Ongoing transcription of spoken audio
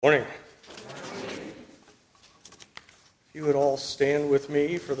Morning. If you would all stand with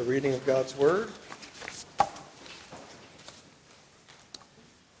me for the reading of God's Word.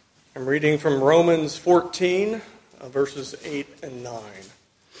 I'm reading from Romans 14, verses 8 and 9.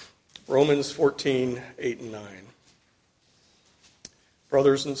 Romans 14, 8 and 9.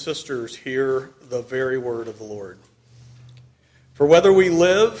 Brothers and sisters, hear the very word of the Lord. For whether we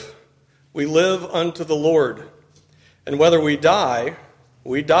live unto the Lord, and whether we die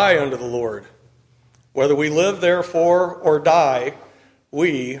unto the Lord. Whether we live, therefore, or die,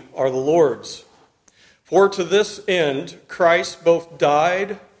 we are the Lord's. For to this end Christ both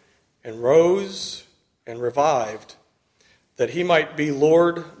died and rose and revived, that he might be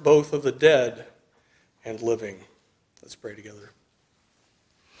Lord both of the dead and living. Let's pray together.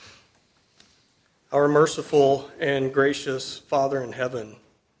 Our merciful and gracious Father in heaven,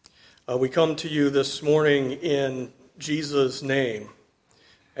 we come to you this morning in Jesus' name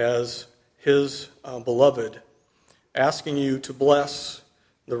as his beloved, asking you to bless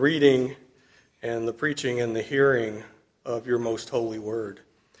the reading and the preaching and the hearing of your most holy word.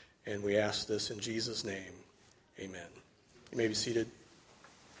 And we ask this in Jesus' name. Amen. You may be seated.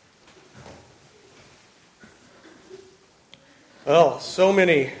 Well, so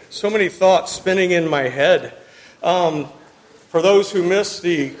many thoughts spinning in my head. For those who missed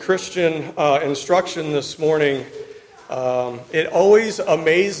the Christian instruction this morning, it always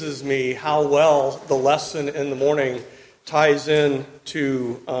amazes me how well the lesson in the morning ties in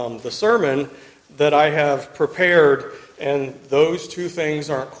to the sermon that I have prepared, and those two things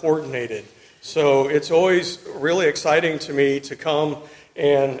aren't coordinated. So it's always really exciting to me to come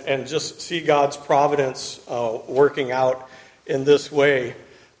and just see God's providence working out in this way.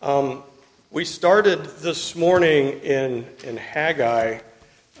 We started this morning in Haggai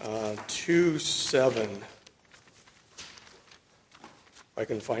 2:7. If I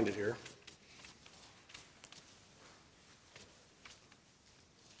can find it here.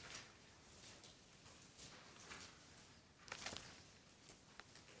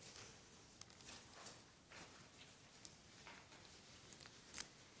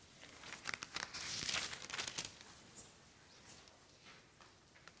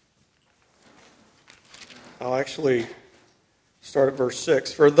 I'll actually start at verse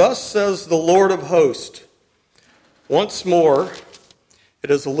 6. For thus says the Lord of hosts, once more, it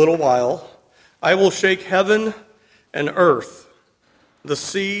is a little while, I will shake heaven and earth, the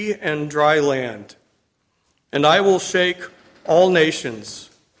sea and dry land, and I will shake all nations,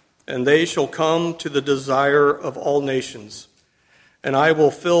 and they shall come to the desire of all nations, and I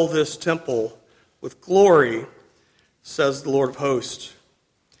will fill this temple with glory, says the Lord of hosts.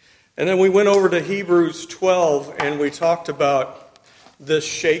 And then we went over to Hebrews 12, and we talked about this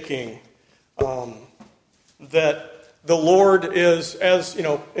shaking, that the Lord is, as you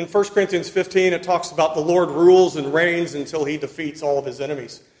know, in 1 Corinthians 15, it talks about the Lord rules and reigns until he defeats all of his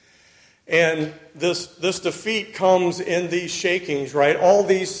enemies. And this defeat comes in these shakings, right? All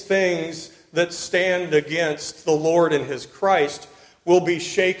these things that stand against the Lord and his Christ will be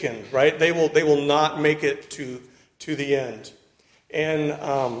shaken, right? They will not make it to the end. And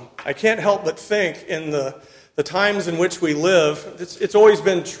I can't help but think in the times in which we live, it's always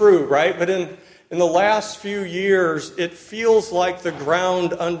been true, right? But in the last few years, it feels like the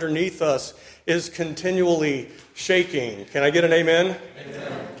ground underneath us is continually shaking. Can I get an amen?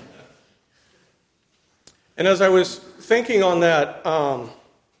 Amen. And as I was thinking on that,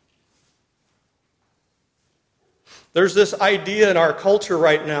 there's this idea in our culture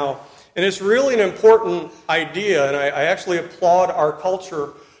right now, and it's really an important idea, and I actually applaud our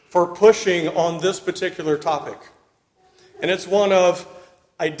culture for pushing on this particular topic. And it's one of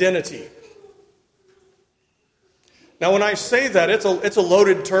identity. Now, when I say that, it's a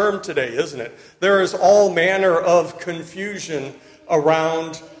loaded term today, isn't it? There is all manner of confusion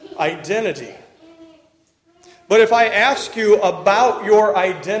around identity. But if I ask you about your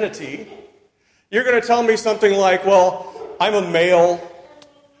identity, you're going to tell me something like, well, I'm a male.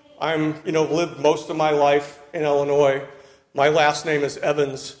 Lived most of my life in Illinois. My last name is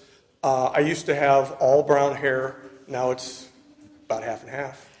Evans. I used to have all brown hair. Now it's about half and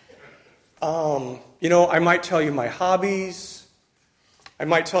half. I might tell you my hobbies. I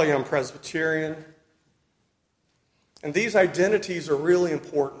might tell you I'm Presbyterian. And these identities are really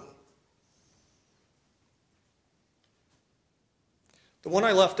important. The one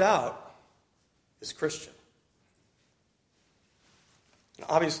I left out is Christian. And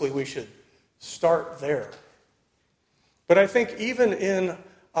obviously, we should start there. But I think even in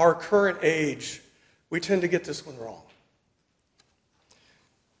our current age, we tend to get this one wrong.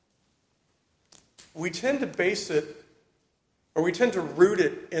 We tend to base it or we tend to root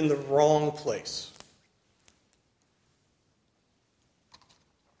it in the wrong place.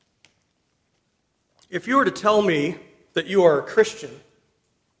 If you were to tell me that you are a Christian,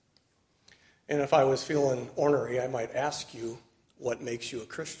 and if I was feeling ornery, I might ask you, what makes you a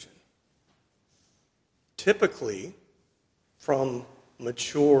Christian? Typically, from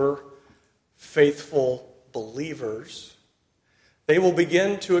mature, faithful believers, they will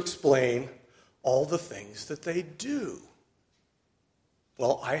begin to explain all the things that they do.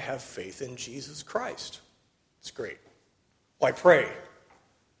 Well, I have faith in Jesus Christ. It's great. Well, I pray.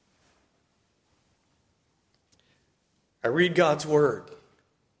 I read God's Word.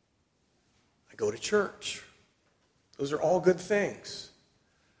 I go to church. Those are all good things.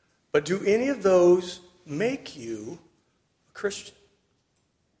 But do any of those make you a Christian?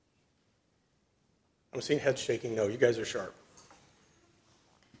 I'm seeing heads shaking. No, you guys are sharp.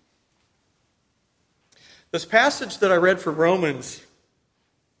 This passage that I read for Romans,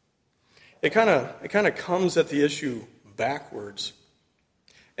 it kind of comes at the issue backwards.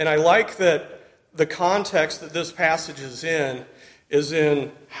 And I like that the context that this passage is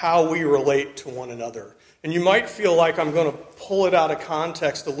in how we relate to one another. And you might feel like I'm going to pull it out of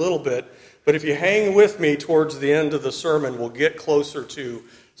context a little bit, but if you hang with me towards the end of the sermon, we'll get closer to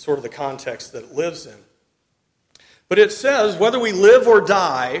sort of the context that it lives in. But it says, whether we live or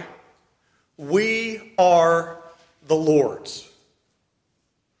die, we are the Lord's.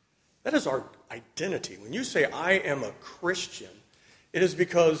 That is our identity. When you say, I am a Christian, it is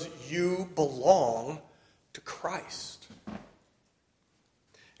because you belong to Christ.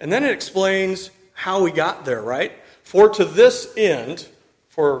 And then it explains how we got there, right? For to this end,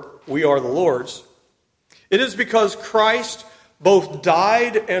 for we are the Lord's, it is because Christ both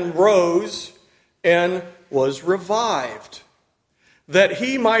died and rose and was revived, that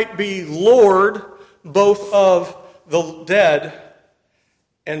he might be Lord both of the dead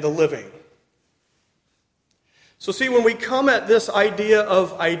and the living. So see, when we come at this idea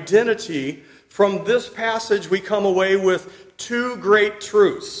of identity, from this passage we come away with two great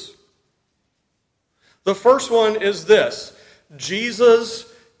truths. The first one is this: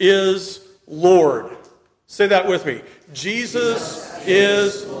 Jesus is Lord. Say that with me. Jesus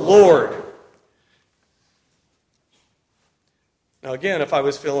is Lord. Now again, if I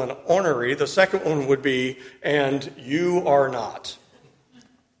was feeling ornery, the second one would be, and you are not.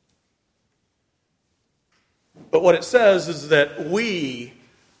 But what it says is that we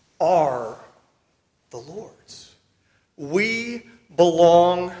are the Lord's. We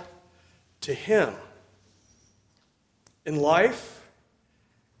belong to him in life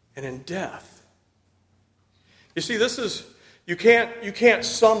and in death. You see, you can't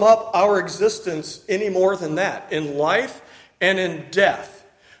sum up our existence any more than that. In life and in death,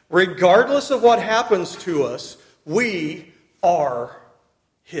 regardless of what happens to us, we are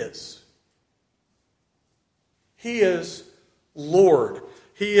his. He is Lord.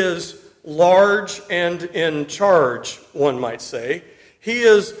 He is large and in charge, one might say. He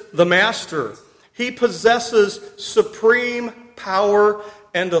is the master. He possesses supreme power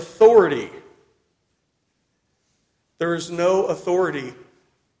and authority. There is no authority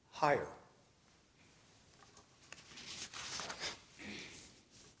higher.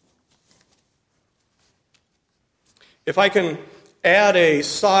 If I can add a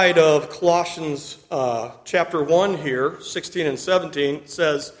side of Colossians chapter 1 here, 16 and 17, it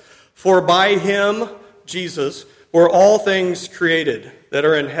says, For by him, Jesus, were all things created that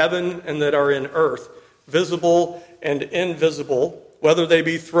are in heaven and that are in earth, visible and invisible, whether they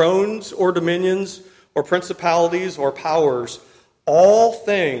be thrones or dominions or principalities or powers. All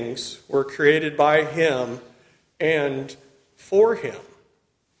things were created by him and for him.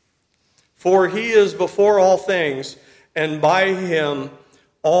 For he is before all things, and by him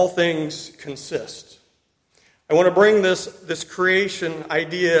all things consist. I want to bring this creation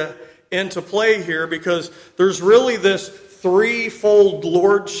idea into play here because there's really this threefold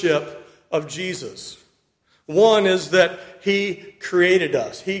lordship of Jesus. One is that he created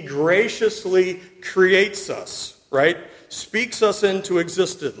us. He graciously creates us, right? Speaks us into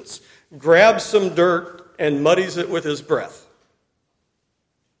existence, grabs some dirt and muddies it with his breath.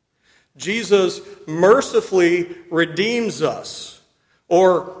 Jesus mercifully redeems us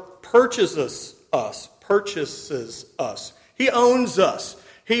or purchases us. He owns us.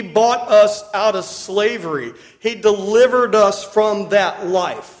 He bought us out of slavery. He delivered us from that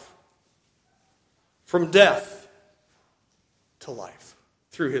life, from death to life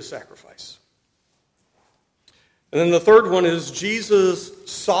through his sacrifice. And then the third one is Jesus'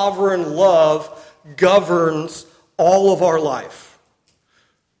 sovereign love governs all of our life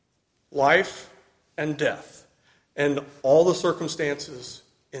and death. and all the circumstances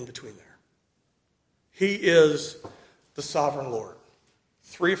in between there. He is the sovereign Lord.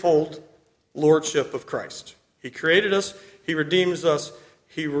 Threefold lordship of Christ. He created us, he redeems us,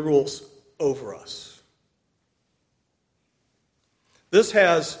 he rules over us. This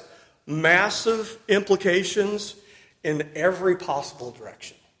has massive implications in every possible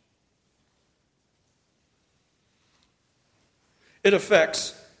direction. It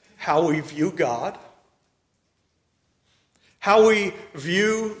affects how we view God, how we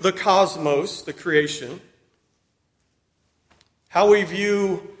view the cosmos, the creation, how we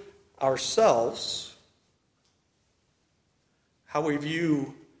view ourselves, how we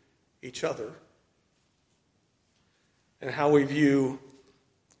view each other, and how we view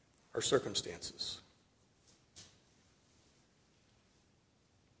our circumstances.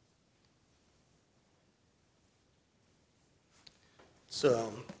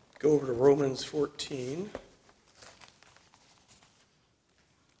 So, go over to Romans 14.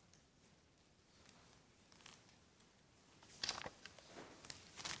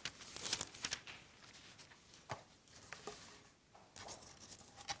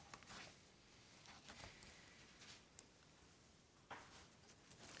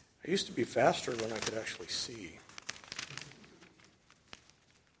 I used to be faster when I could actually see.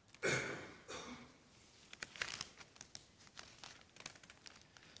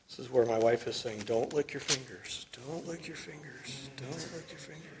 This is where my wife is saying, don't lick your fingers. Don't lick your fingers. Don't lick your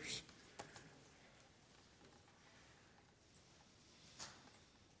fingers.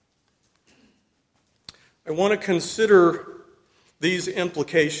 I want to consider these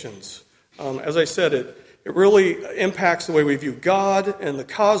implications. As I said, it really impacts the way we view God and the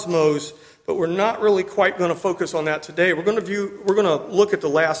cosmos, but we're not really quite going to focus on that today. We're going to look at the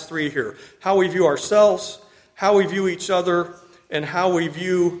last three here. How we view ourselves, how we view each other, and how we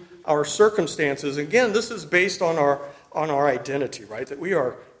view our circumstances. Again, this is based on our identity, right? That we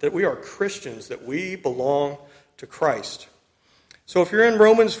are Christians, that we belong to Christ. So if you're in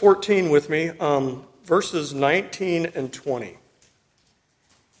Romans 14 with me, verses 19 and 20.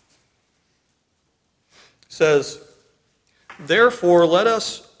 Says, therefore let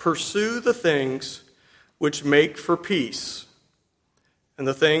us pursue the things which make for peace, and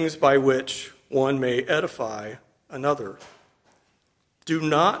the things by which one may edify another. Do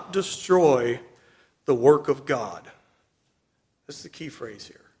not destroy the work of God. This is the key phrase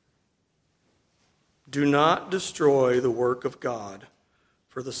here. Do not destroy the work of God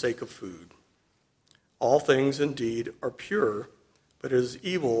for the sake of food. All things indeed are pure, but it is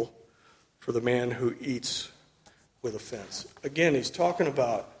evil for the man who eats with offense. Again, he's talking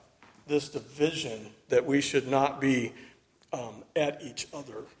about this division that we should not be at each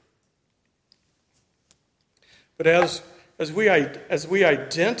other. But as we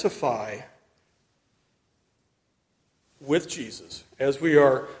identify with Jesus, as we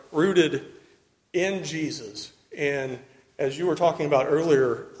are rooted in Jesus, and as you were talking about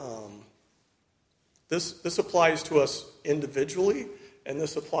earlier, this applies to us individually, and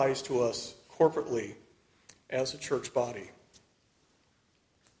this applies to us corporately as a church body.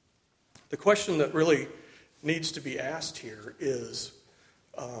 The question that really needs to be asked here is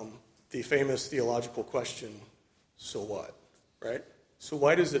the famous theological question, so what, right? So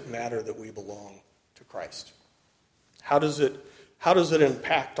why does it matter that we belong to Christ? How does it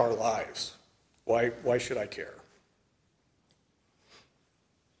impact our lives? Why should I care?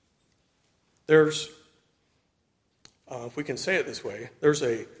 There's, if we can say it this way, there's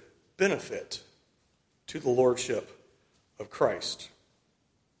a benefit to the lordship of Christ.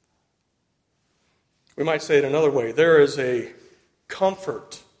 We might say it another way. There is a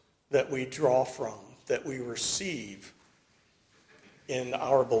comfort that we draw from, that we receive in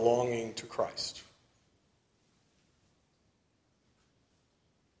our belonging to Christ.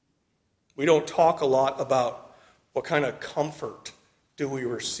 We don't talk a lot about what kind of comfort do we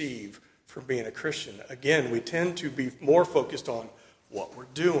receive from being a Christian. Again, we tend to be more focused on what we're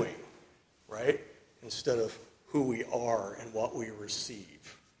doing, right? Instead of who we are and what we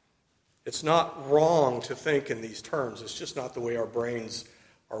receive. It's not wrong to think in these terms. It's just not the way our brains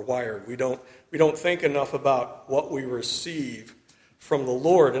are wired. We don't think enough about what we receive from the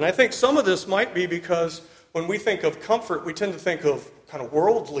Lord. And I think some of this might be because when we think of comfort, we tend to think of kind of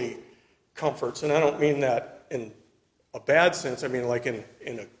worldly comforts. And I don't mean that in a bad sense. I mean like in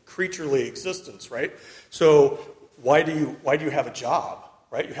a creaturely existence, right? So why do you have a job,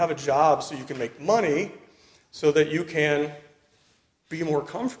 right? You have a job so you can make money so that you can be more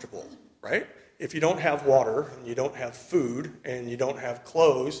comfortable, right? If you don't have water, and you don't have food, and you don't have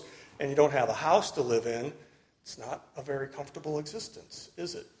clothes, and you don't have a house to live in, it's not a very comfortable existence,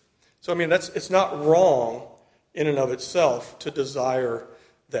 is it? So, I mean, it's not wrong in and of itself to desire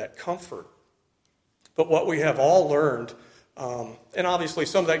that comfort. But what we have all learned, and obviously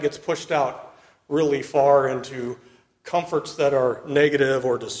some of that gets pushed out really far into comforts that are negative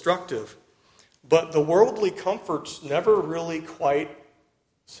or destructive, but the worldly comforts never really quite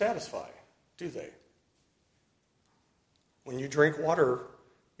satisfy, do they? When you drink water,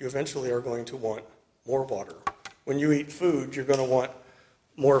 you eventually are going to want more water. When you eat food, you're going to want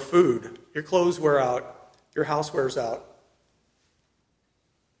more food. Your clothes wear out. Your house wears out.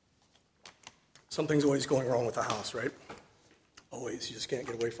 Something's always going wrong with the house, right? Always. You just can't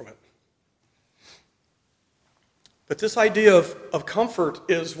get away from it. But this idea of comfort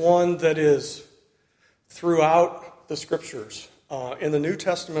is one that is throughout the Scriptures. In the New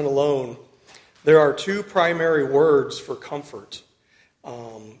Testament alone, there are two primary words for comfort.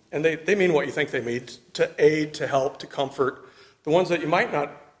 And they mean what you think they mean: to aid, to help, to comfort. The ones that you might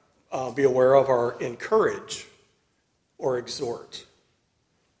not be aware of are encourage or exhort.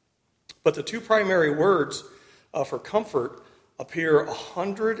 But the two primary words for comfort appear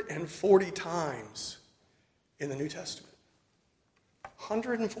 140 times in the New Testament.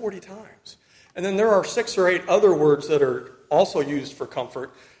 140 times. And then there are 6 or 8 other words that are also used for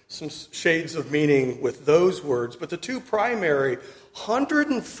comfort, some shades of meaning with those words, but the two primary,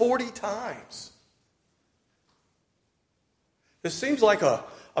 140 times. This seems like a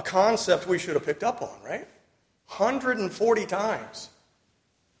concept we should have picked up on, right? 140 times.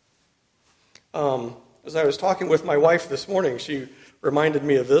 As I was talking with my wife this morning, she reminded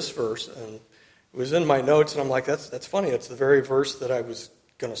me of this verse, and it was in my notes, and I'm like, that's funny. It's the very verse that I was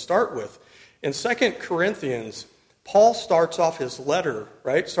going to start with. In 2 Corinthians, Paul starts off his letter,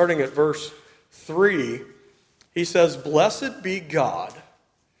 right? Starting at verse 3, he says, "Blessed be God,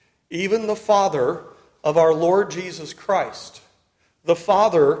 even the Father of our Lord Jesus Christ, the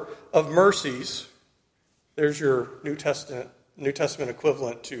Father of mercies." There's your New Testament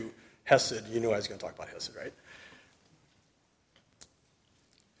equivalent to Hesed. You knew I was going to talk about Hesed, right?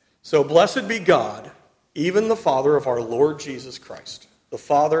 So, blessed be God, even the Father of our Lord Jesus Christ, the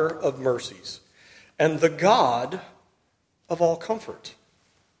Father of mercies, and the God of all comfort,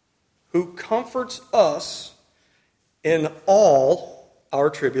 who comforts us in all our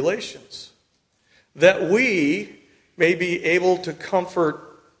tribulations, that we may be able to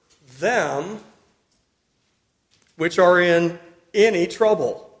comfort them which are in any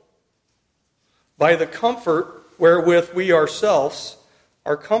trouble, by the comfort wherewith we ourselves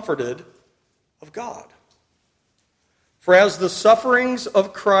are comforted of God. For as the sufferings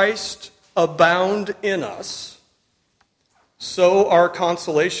of Christ abound in us, so our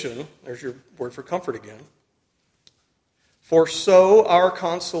consolation, there's your word for comfort again, for so our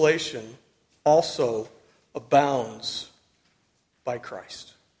consolation also abounds by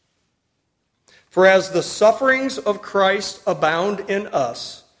Christ. For as the sufferings of Christ abound in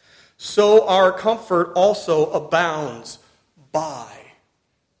us, so our comfort also abounds by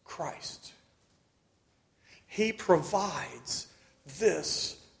Christ. He provides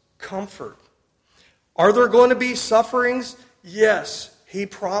this comfort. Are there going to be sufferings? Yes, he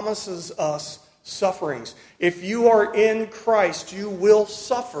promises us sufferings. If you are in Christ, you will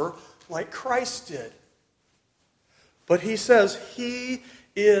suffer like Christ did. But he says he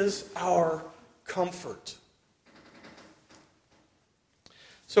is our comfort.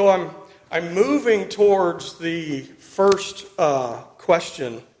 So I'm moving towards the first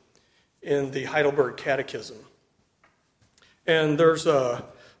question in the Heidelberg Catechism. And there's an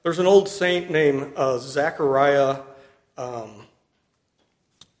old saint named Zachariah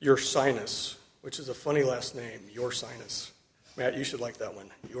Ursinus, which is a funny last name, Ursinus. Matt, you should like that one,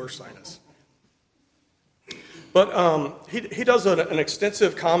 Ursinus. But he does an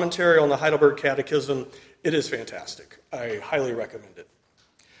extensive commentary on the Heidelberg Catechism. It is fantastic. I highly recommend it.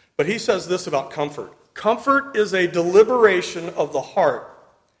 But he says this about comfort. Comfort is a deliberation of the heart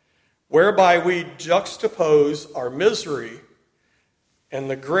whereby we juxtapose our misery and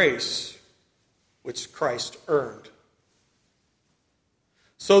the grace which Christ earned.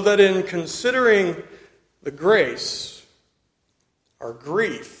 So that in considering the grace, our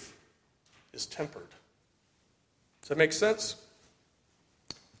grief is tempered. Does that make sense?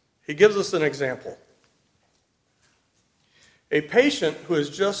 He gives us an example. A patient who has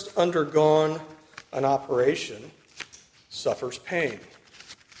just undergone an operation suffers pain.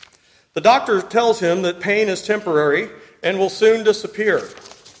 The doctor tells him that pain is temporary and will soon disappear.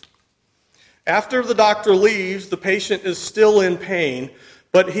 After the doctor leaves, the patient is still in pain,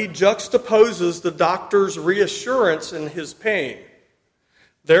 but he juxtaposes the doctor's reassurance in his pain,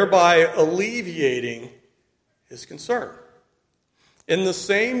 thereby alleviating his concern. In the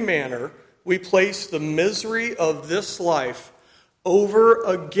same manner, we place the misery of this life over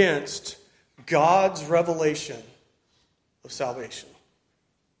against God's revelation of salvation.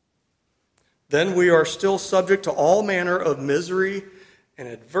 Then we are still subject to all manner of misery and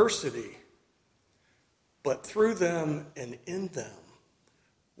adversity, but through them and in them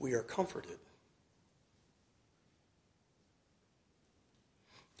we are comforted.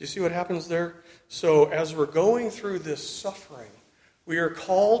 Do you see what happens there? So as we're going through this suffering, we are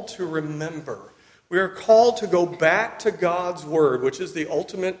called to remember. We are called to go back to God's Word, which is the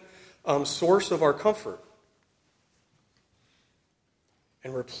ultimate source of our comfort,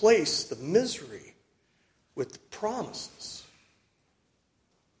 and replace the misery with the promises.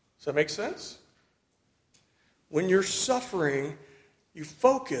 Does that make sense? When you're suffering, you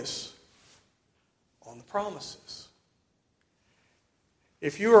focus on the promises.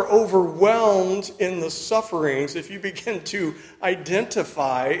 If you are overwhelmed in the sufferings, if you begin to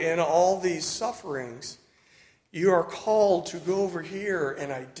identify in all these sufferings, you are called to go over here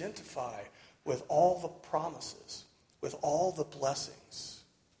and identify with all the promises, with all the blessings.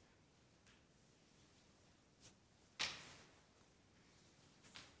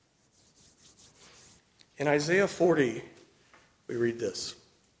 In Isaiah 40, we read this.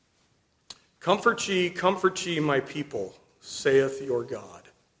 Comfort ye, my people, saith your God.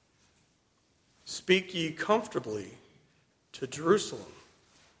 Speak ye comfortably to Jerusalem,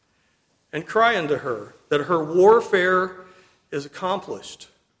 and cry unto her that her warfare is accomplished,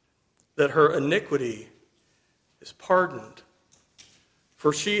 that her iniquity is pardoned.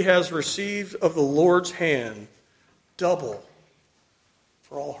 For she has received of the Lord's hand double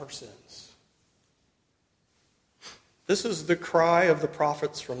for all her sins. This is the cry of the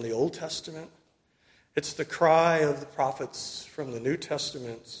prophets from the Old Testament. It's the cry of the prophets from the New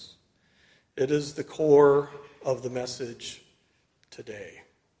Testament. It is the core of the message today.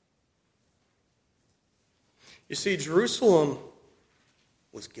 You see, Jerusalem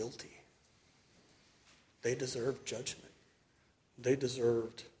was guilty. They deserved judgment. They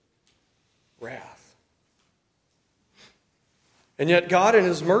deserved wrath. And yet God in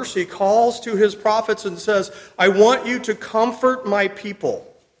His mercy calls to His prophets and says, I want you to comfort my people.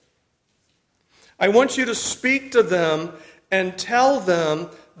 I want you to speak to them and tell them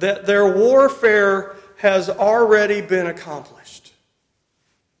that their warfare has already been accomplished.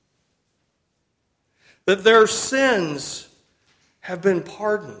 That their sins have been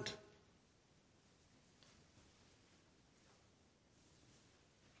pardoned.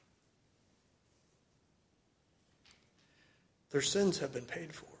 Their sins have been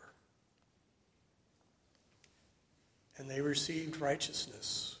paid for. And they received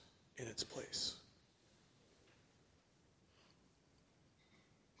righteousness in its place.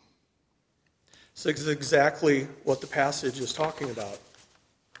 This is exactly what the passage is talking about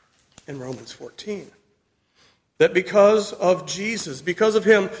in Romans 14. That because of Jesus, because of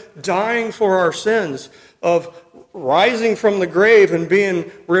Him dying for our sins, of rising from the grave and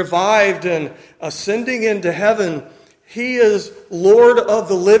being revived and ascending into heaven, He is Lord of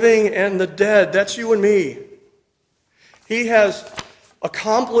the living and the dead. That's you and me. He has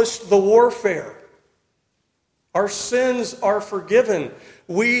accomplished the warfare. Our sins are forgiven.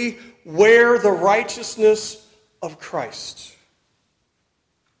 We wear the righteousness of Christ.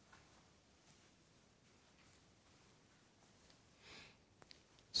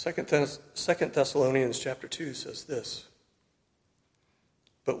 Second Thessalonians chapter 2 says this.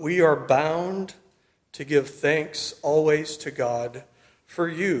 But we are bound to give thanks always to God for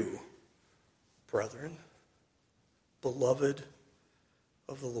you, brethren, beloved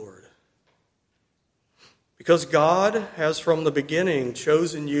of the Lord. Because God has from the beginning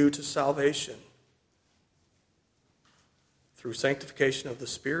chosen you to salvation through sanctification of the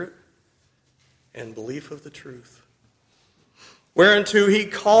Spirit and belief of the truth, whereunto He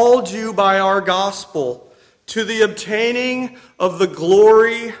called you by our gospel to the obtaining of the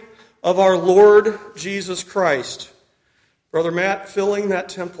glory of our Lord Jesus Christ. Brother Matt, filling that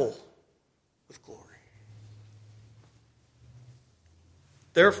temple with glory.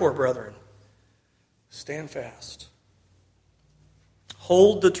 Therefore, brethren, stand fast.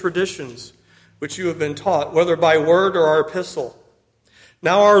 Hold the traditions which you have been taught, whether by word or our epistle.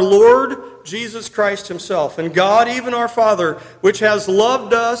 Now our Lord Jesus Christ Himself, and God even our Father, which has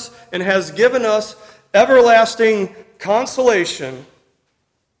loved us and has given us everlasting consolation,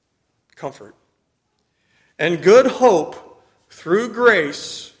 comfort, and good hope through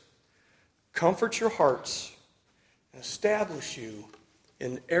grace, comfort your hearts and establish you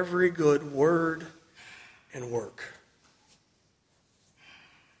in every good word and work.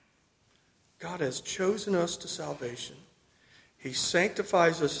 God has chosen us to salvation. He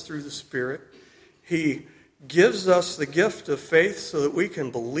sanctifies us through the Spirit. He gives us the gift of faith so that we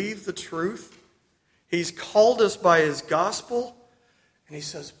can believe the truth. He's called us by his gospel. And he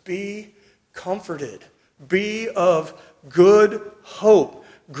says, be comforted. Be of good hope.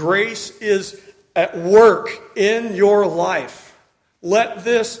 Grace is at work in your life. Let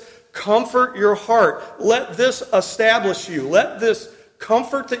this comfort your heart. Let this establish you. Let this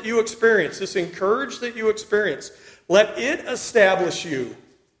comfort that you experience, this encourage that you experience, let it establish you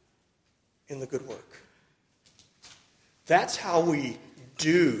in the good work. That's how we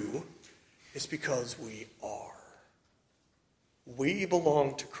do, is because we are. We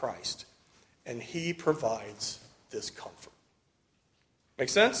belong to Christ, and he provides this comfort. Make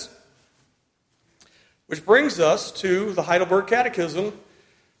sense? Which brings us to the Heidelberg Catechism,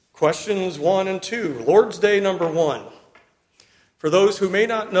 questions 1 and 2. Lord's Day number 1. For those who may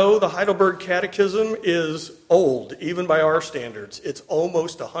not know, the Heidelberg Catechism is old, even by our standards. It's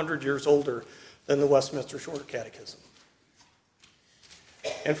almost 100 years older than the Westminster Shorter Catechism.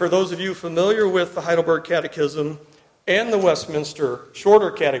 And for those of you familiar with the Heidelberg Catechism and the Westminster Shorter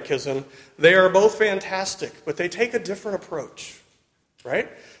Catechism, they are both fantastic, but they take a different approach, right?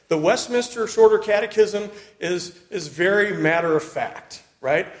 The Westminster Shorter Catechism is very matter of fact,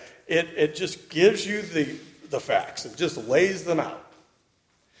 right? It just gives you the facts. It just lays them out.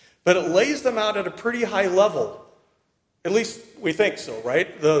 But it lays them out at a pretty high level. At least we think so,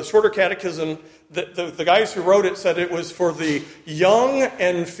 right? The Shorter Catechism, the guys who wrote it said it was for the young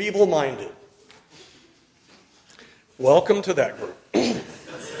and feeble-minded. Welcome to that group.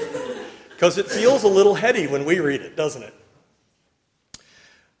 Because it feels a little heady when we read it, doesn't it?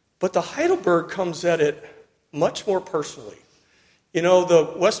 But the Heidelberg comes at it much more personally. You know,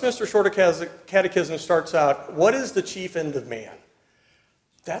 the Westminster Shorter Catechism starts out, what is the chief end of man?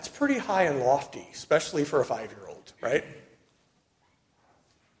 That's pretty high and lofty, especially for a 5-year-old, right?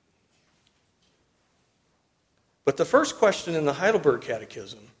 But the first question in the Heidelberg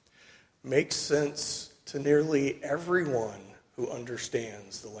Catechism makes sense to nearly everyone who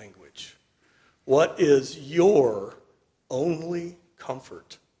understands the language. What is your only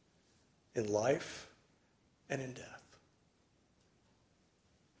comfort in life and in death?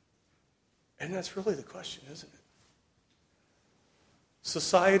 And that's really the question, isn't it?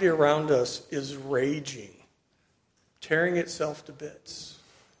 Society around us is raging, tearing itself to bits.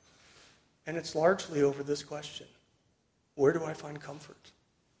 And it's largely over this question. Where do I find comfort?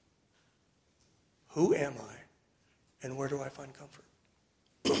 Who am I? And where do I find comfort?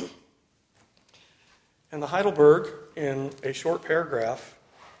 And the Heidelberg, in a short paragraph,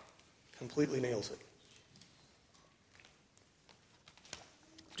 completely nails it.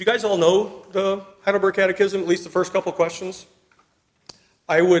 Do you guys all know the Heidelberg Catechism, at least the first couple questions?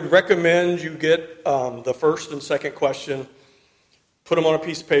 I would recommend you get the first and second question, put them on a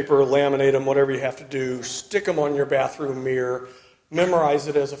piece of paper, laminate them, whatever you have to do, stick them on your bathroom mirror, memorize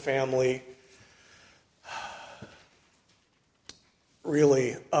it as a family.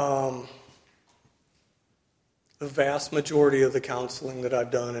 Really, the vast majority of the counseling that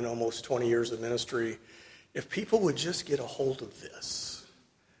I've done in almost 20 years of ministry, if people would just get a hold of this,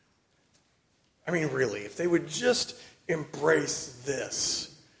 I mean, really, if they would just embrace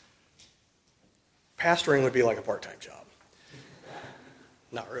this, pastoring would be like a part-time job.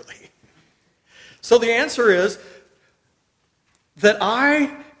 Not really. So the answer is that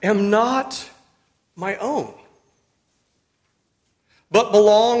I am not my own, but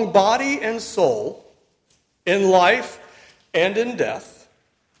belong body and soul, in life and in death,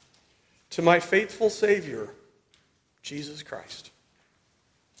 to my faithful Savior, Jesus Christ.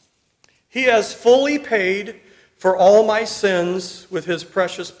 He has fully paid for all my sins with his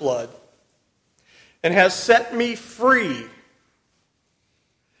precious blood and has set me free.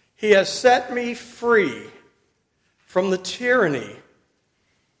 He has set me free from the tyranny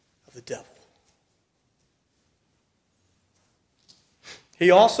of the devil.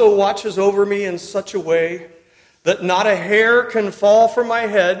 He also watches over me in such a way that not a hair can fall from my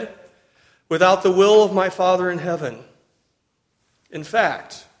head without the will of my Father in heaven. In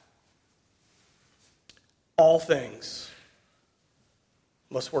fact, all things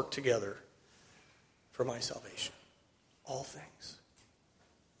must work together for my salvation. All things.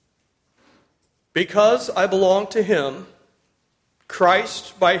 Because I belong to him,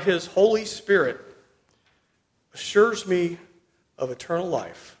 Christ, by his Holy Spirit, assures me of eternal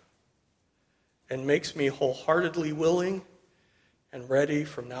life and makes me wholeheartedly willing and ready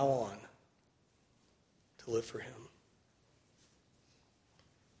from now on to live for him.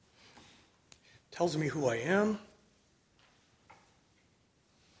 Tells me who I am,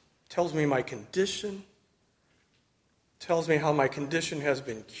 tells me my condition, tells me how my condition has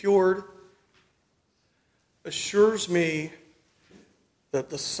been cured, assures me that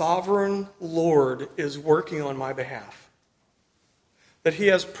the sovereign Lord is working on my behalf, that he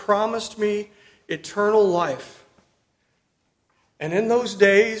has promised me eternal life. And in those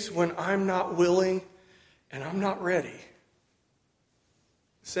days when I'm not willing and I'm not ready, it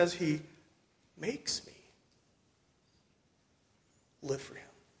says he makes me live for him.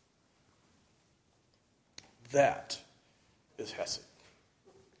 That is Hesed.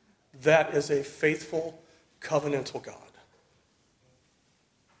 That is a faithful, covenantal God.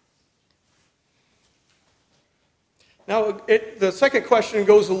 Now, the second question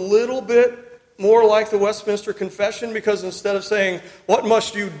goes a little bit more like the Westminster Confession, because instead of saying, what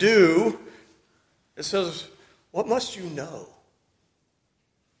must you do, it says, what must you know?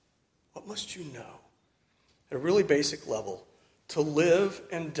 What must you know? At a really basic level, to live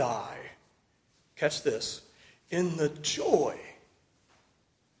and die, catch this, in the joy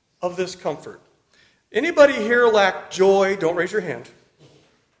of this comfort. Anybody here lack joy? Don't raise your hand.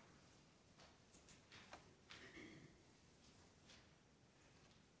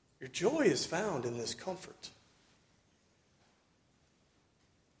 Your joy is found in this comfort.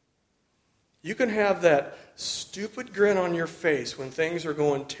 You can have that stupid grin on your face when things are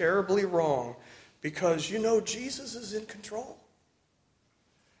going terribly wrong because you know Jesus is in control.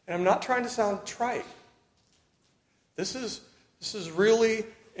 And I'm not trying to sound trite. This is really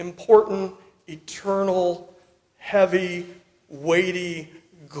important, eternal, heavy, weighty,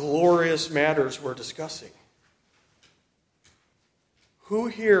 glorious matters we're discussing. Who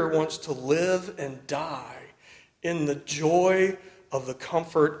here wants to live and die in the joy of the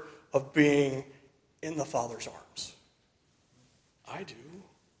comfort of being in the Father's arms? I do.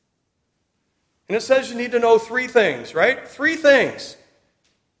 And it says you need to know 3 things, right? 3 things.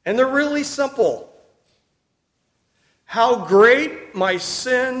 And they're really simple. How great my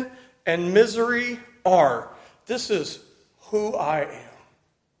sin and misery are. This is who I am.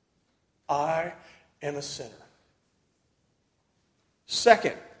 I am a sinner.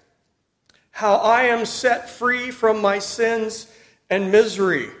 Second, how I am set free from my sins and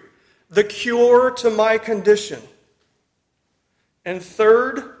misery, the cure to my condition. And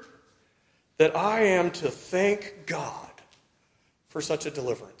third, that I am to thank God for such a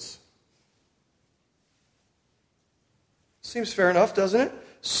deliverance. Seems fair enough, doesn't it?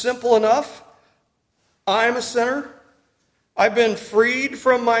 Simple enough. I'm a sinner. I've been freed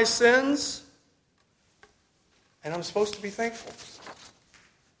from my sins. And I'm supposed to be thankful.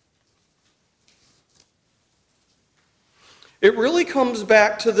 It really comes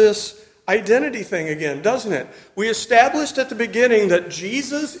back to this identity thing again, doesn't it? We established at the beginning that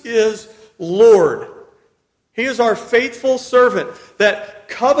Jesus is Lord. He is our faithful servant, that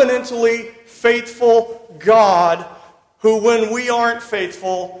covenantally faithful God who, when we aren't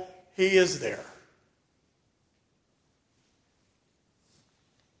faithful, he is there.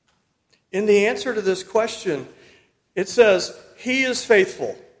 In the answer to this question, it says, he is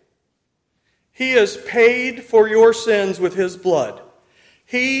faithful. He has paid for your sins with his blood.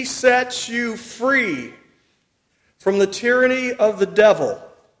 He sets you free from the tyranny of the devil.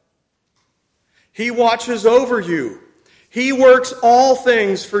 He watches over you. He works all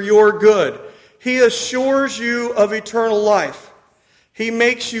things for your good. He assures you of eternal life. He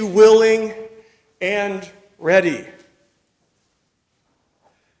makes you willing and ready.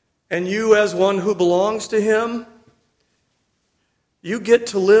 And you, as one who belongs to him, you get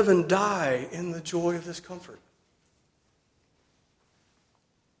to live and die in the joy of this comfort.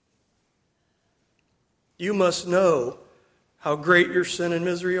 You must know how great your sin and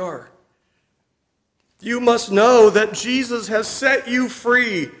misery are. You must know that Jesus has set you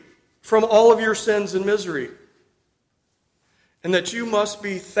free from all of your sins and misery. And that you must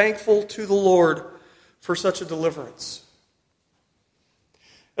be thankful to the Lord for such a deliverance.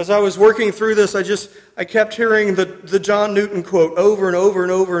 As I was working through this, I kept hearing the John Newton quote over and over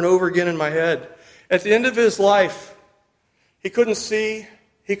and over and over again in my head. At the end of his life, he couldn't see,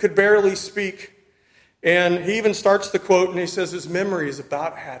 he could barely speak, and he even starts the quote and he says his memory is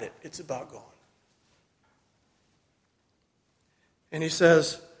about had it. It's about gone. And he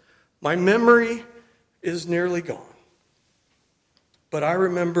says, my memory is nearly gone, but I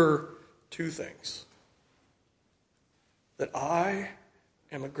remember 2 things. That I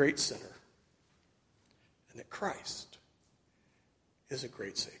am a great sinner, and that Christ is a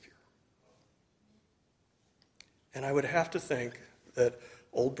great Savior. And I would have to think that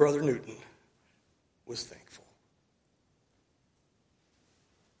old Brother Newton was thankful.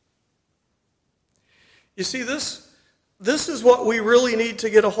 You see, this is what we really need to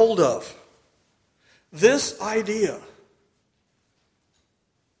get a hold of. This idea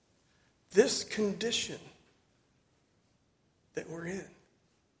this condition that we're in.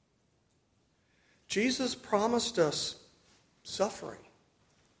 Jesus promised us suffering,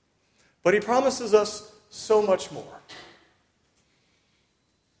 but he promises us so much more.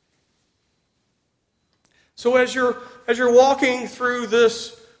 So as you're walking through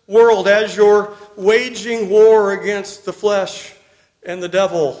this world, as you're waging war against the flesh and the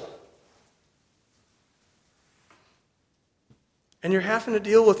devil, and you're having to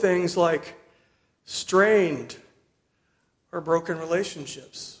deal with things like strained or broken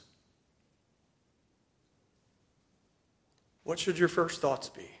relationships, what should your first thoughts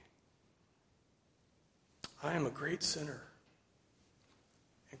be? I am a great sinner,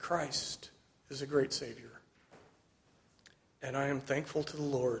 and Christ is a great Savior. And I am thankful to the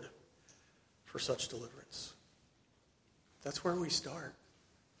Lord for such deliverance. That's where we start.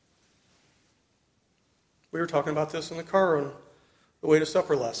 We were talking about this in the car on the way to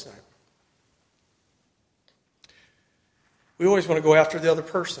supper last night. We always want to go after the other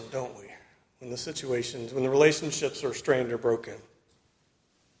person, don't we? When the relationships are strained or broken.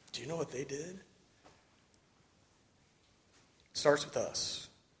 Do you know what they did? It starts with us,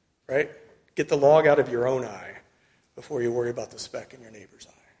 right? Get the log out of your own eye before you worry about the speck in your neighbor's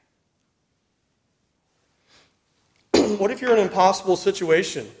eye. What if you're in an impossible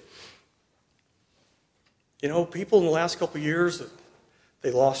situation? You know, people in the last couple of years,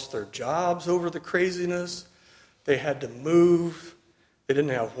 they lost their jobs over the craziness. They had to move. They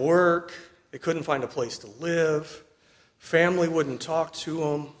didn't have work. They couldn't find a place to live. Family wouldn't talk to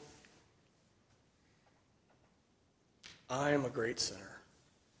them. I am a great sinner.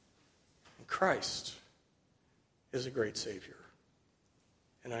 And Christ is a great Savior.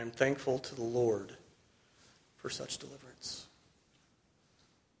 And I am thankful to the Lord for such deliverance.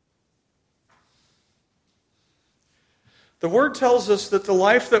 The Word tells us that the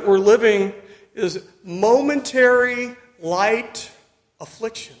life that we're living is momentary, light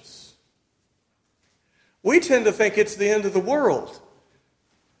afflictions. We tend to think it's the end of the world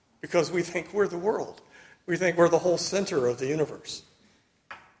because we think we're the world. We think we're the whole center of the universe.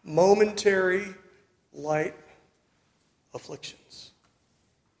 Momentary, light afflictions.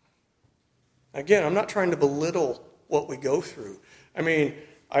 Again, I'm not trying to belittle what we go through. I mean,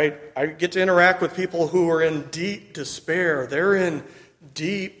 I get to interact with people who are in deep despair. They're in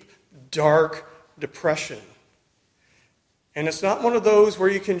deep, dark depression. And it's not one of those where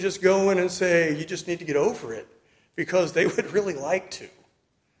you can just go in and say, you just need to get over it, because they would really like to.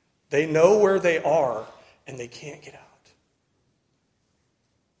 They know where they are, and they can't get out.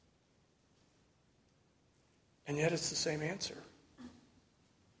 And yet it's the same answer.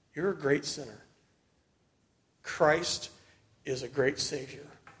 You're a great sinner. Christ is a great Savior.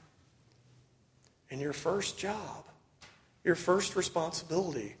 And your first job, your first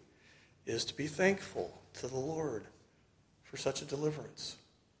responsibility is to be thankful to the Lord for such a deliverance.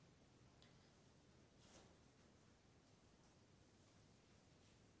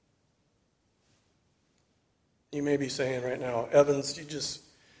 You may be saying right now, Evans, you just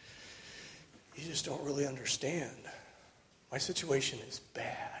don't really understand. My situation is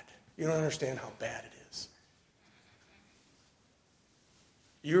bad. You don't understand how bad it is.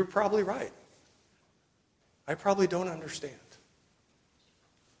 You're probably right. I probably don't understand.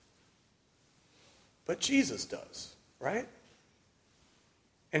 But Jesus does, right?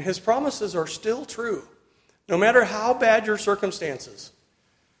 And his promises are still true. No matter how bad your circumstances,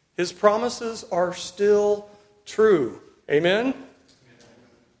 his promises are still true. Amen?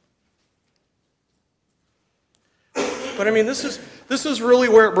 But I mean, this is really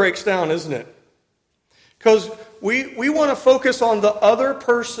where it breaks down, isn't it? Because we want to focus on the other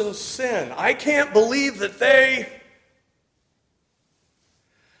person's sin. I can't believe that they...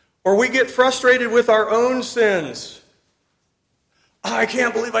 Or we get frustrated with our own sins. I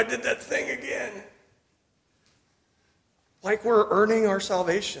can't believe I did that thing again. Like we're earning our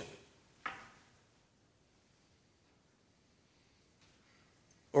salvation.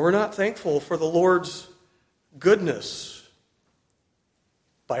 Or we're not thankful for the Lord's goodness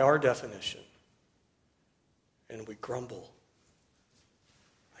by our definition. And we grumble.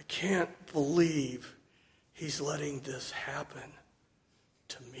 I can't believe he's letting this happen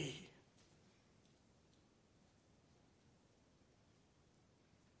to me.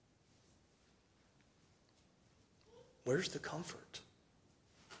 Where's the comfort?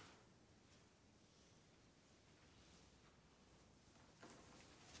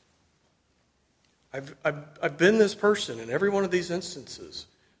 I've been this person in every one of these instances.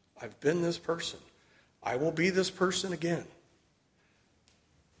 I've been this person. I will be this person again.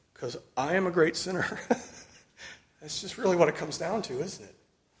 Because I am a great sinner. That's just really what it comes down to, isn't it?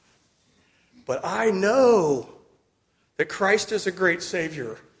 But I know that Christ is a great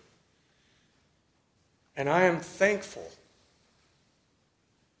Savior. And I am thankful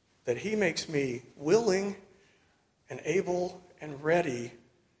that he makes me willing and able and ready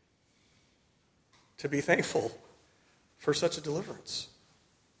to be thankful for such a deliverance.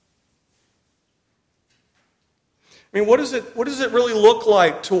 I mean, what does it really look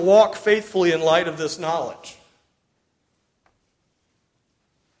like to walk faithfully in light of this knowledge?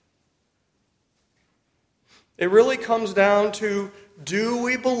 It really comes down to, do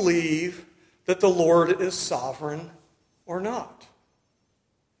we believe that the Lord is sovereign or not?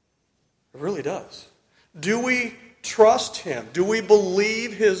 It really does. Do we trust him? Do we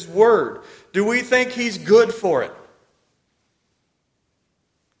believe his word? Do we think he's good for it?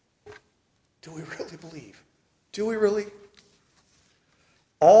 Do we really believe? Do we really?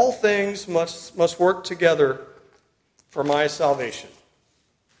 All things must work together for my salvation.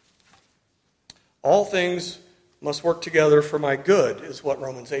 All things must work together for my good, is what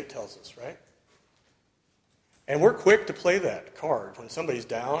Romans 8 tells us, right? And we're quick to play that card when somebody's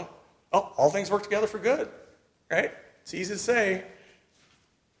down. Oh, all things work together for good, right? It's easy to say.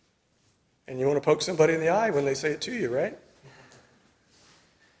 And you want to poke somebody in the eye when they say it to you, right?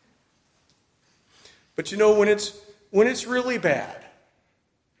 But you know, when it's really bad,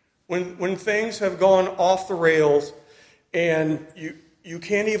 when things have gone off the rails and you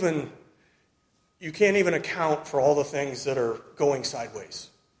can't even account for all the things that are going sideways.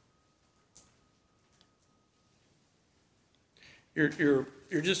 You're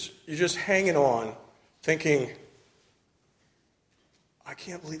just hanging on, thinking, I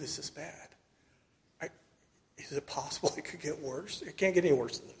can't believe this is bad. Is it possible it could get worse? It can't get any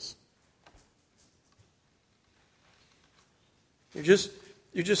worse than this.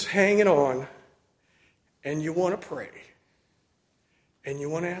 You're just hanging on, and you want to pray, and you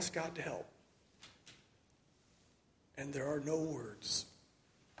want to ask God to help. And there are no words.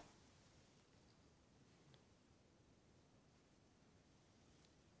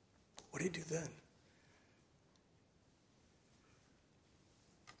 What do you do then?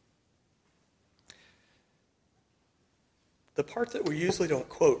 The part that we usually don't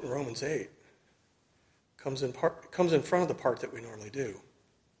quote in Romans 8 comes in front of the part that we normally do.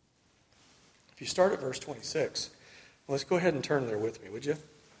 If you start at verse 26, let's go ahead and turn there with me, would you?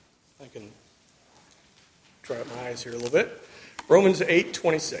 I can dry up my eyes here a little bit. Romans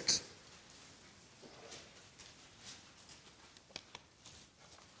 8:26.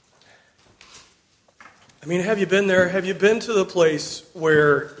 I mean, have you been there? Have you been to the place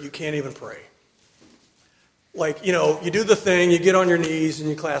where you can't even pray? Like, you know, you do the thing, you get on your knees and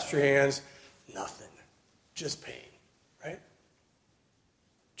you clasp your hands. Nothing. Just pain, right?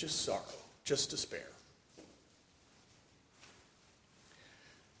 Just sorrow. Just despair.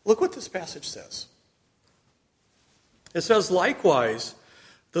 Look what this passage says. It says, likewise,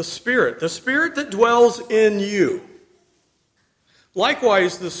 the Spirit that dwells in you.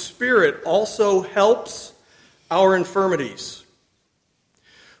 Likewise, the Spirit also helps our infirmities.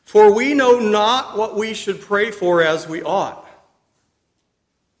 For we know not what we should pray for as we ought.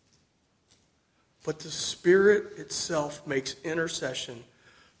 But the Spirit itself makes intercession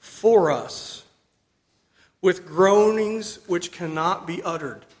for us with groanings which cannot be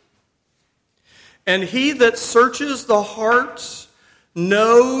uttered. And he that searches the hearts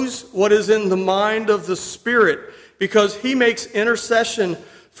knows what is in the mind of the Spirit, because he makes intercession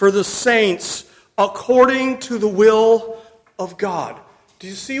for the saints according to the will of God. Do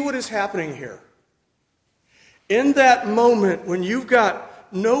you see what is happening here? In that moment when you've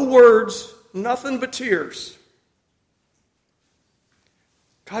got no words, nothing but tears,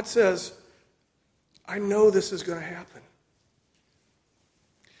 God says, I know this is going to happen.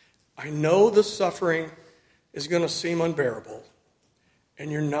 I know the suffering is going to seem unbearable,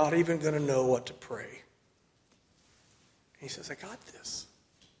 and you're not even going to know what to pray. He says, I got this.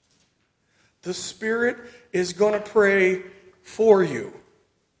 The Spirit is going to pray for you.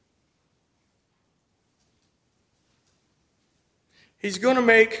 He's going to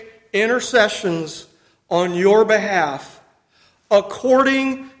make intercessions on your behalf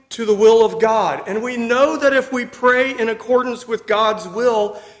according to the will of God. And we know that if we pray in accordance with God's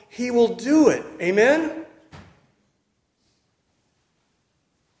will, he will do it. Amen?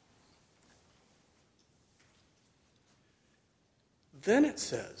 Then it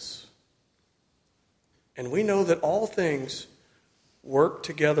says, and we know that all things work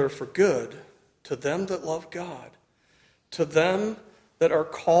together for good to them that love God, to them that are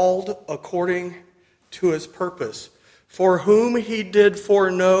called according to his purpose. For whom he did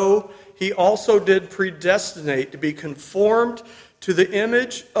foreknow, he also did predestinate to be conformed to the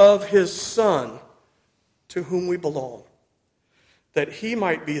image of his Son, to whom we belong, that he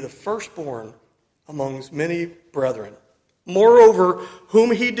might be the firstborn among many brethren. Moreover,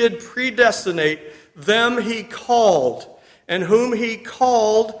 whom he did predestinate, them he called. And whom he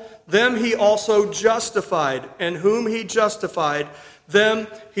called, them he also justified. And whom he justified, them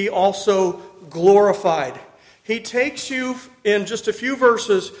he also glorified. He takes you in just a few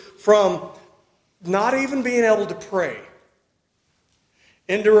verses from not even being able to pray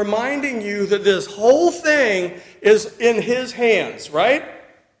into reminding you that this whole thing is in his hands, right?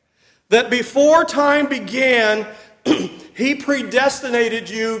 That before time began, he predestinated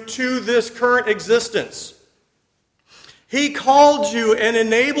you to this current existence. He called you and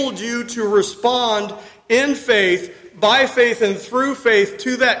enabled you to respond in faith, by faith, and through faith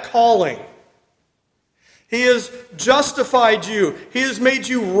to that calling. He has justified you. He has made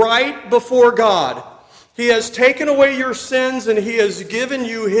you right before God. He has taken away your sins and he has given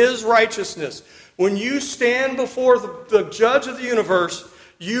you his righteousness. When you stand before the judge of the universe,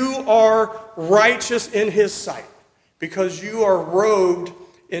 you are righteous in his sight because you are robed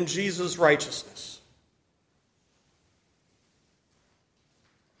in Jesus' righteousness.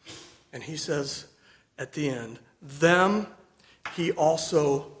 And he says at the end, them he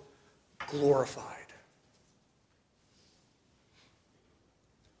also glorified.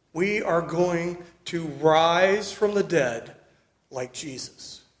 We are going to rise from the dead like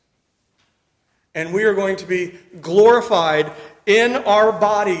Jesus. And we are going to be glorified in our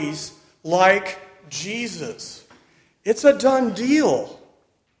bodies like Jesus. It's a done deal.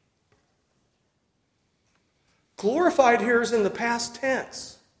 Glorified here is in the past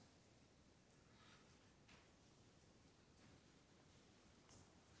tense.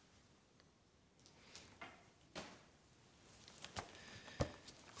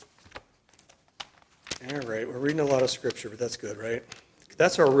 All right, we're reading a lot of scripture, but that's good, right?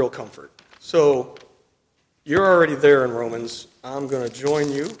 That's our real comfort. So, you're already there in Romans. I'm going to join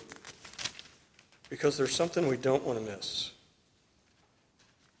you because there's something we don't want to miss.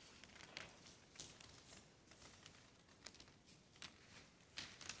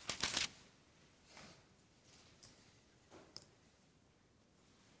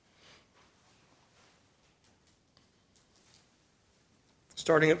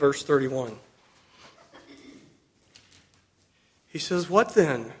 Starting at verse 31. He says, what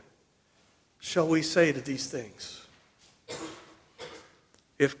then shall we say to these things?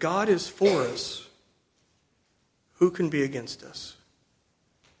 If God is for us, who can be against us?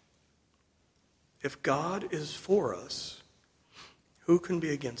 If God is for us, who can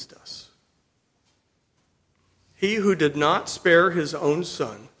be against us? He who did not spare his own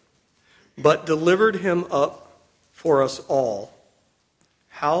Son, but delivered him up for us all,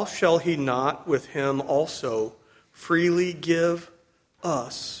 how shall he not with him also freely give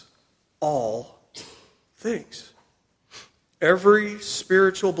us all things? Every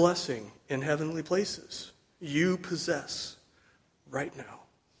spiritual blessing in heavenly places you possess right now.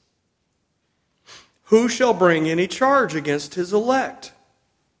 Who shall bring any charge against his elect?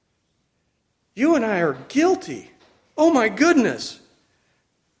 You and I are guilty. Oh my goodness.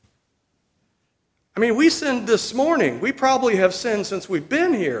 I mean, we sinned this morning. We probably have sinned since we've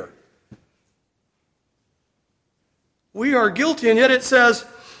been here. We are guilty, and yet it says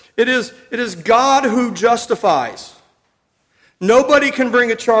it is God who justifies. Nobody can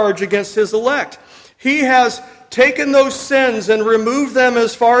bring a charge against his elect. He has taken those sins and removed them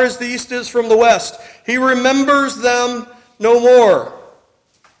as far as the east is from the west. He remembers them no more.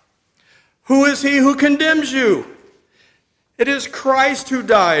 Who is he who condemns you? It is Christ who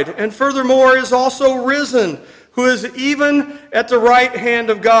died, and furthermore is also risen, who is even at the right hand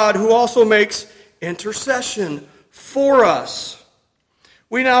of God, who also makes intercession for us.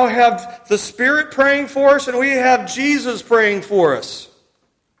 We now have the Spirit praying for us, and we have Jesus praying for us.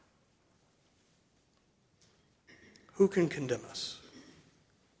 Who can condemn us?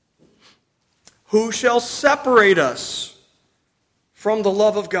 Who shall separate us from the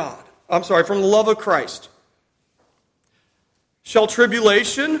love of God? From the love of Christ? Shall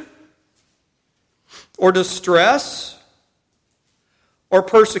tribulation, or distress, or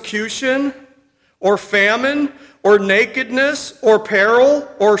persecution, or famine, or nakedness, or peril,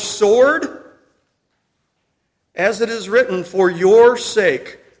 or sword? As it is written, for your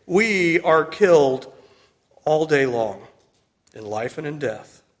sake we are killed all day long, in life and in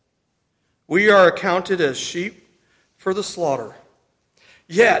death. We are accounted as sheep for the slaughter.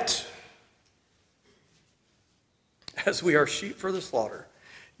 Yet, as we are sheep for the slaughter,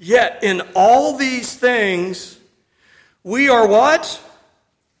 yet in all these things, we are what?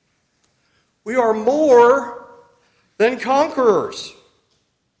 We are more than conquerors.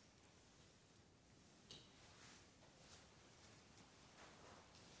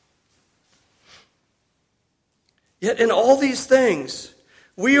 Yet in all these things,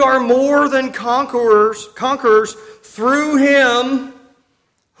 we are more than conquerors through him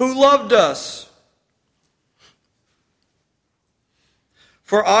who loved us.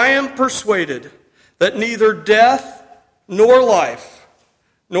 For I am persuaded that neither death nor life,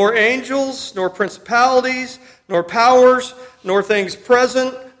 nor angels, nor principalities, nor powers, nor things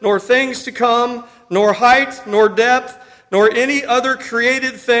present, nor things to come, nor height, nor depth, nor any other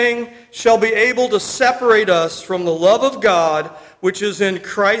created thing shall be able to separate us from the love of God, which is in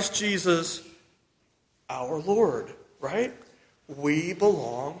Christ Jesus our Lord. Right? We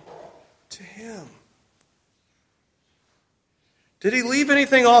belong to him. Did he leave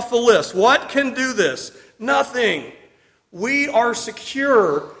anything off the list? What can do this? Nothing. We are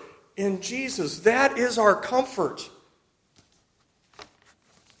secure in Jesus. That is our comfort.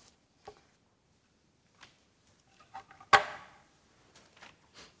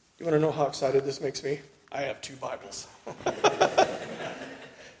 You want to know how excited this makes me? I have 2 Bibles.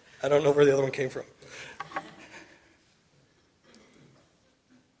 I don't know where the other one came from.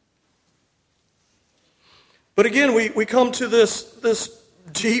 But again, we come to this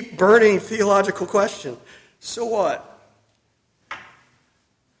deep, burning theological question. So what?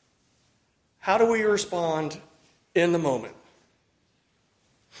 How do we respond in the moment?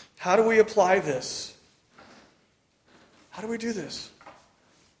 How do we apply this? How do we do this?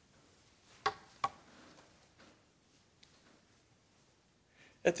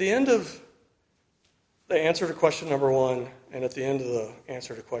 At the end of the answer to question number 1, and at the end of the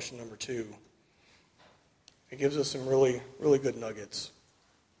answer to question number 2, it gives us some really, really good nuggets.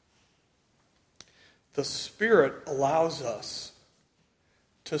 The Spirit allows us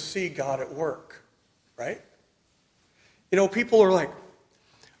to see God at work, right? You know, people are like,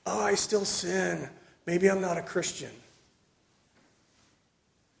 oh, I still sin. Maybe I'm not a Christian.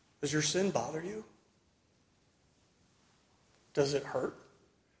 Does your sin bother you? Does it hurt?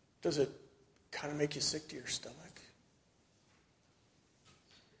 Does it kind of make you sick to your stomach?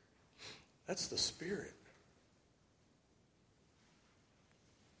 That's the Spirit.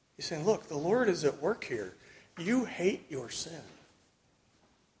 He's saying, look, the Lord is at work here. You hate your sin.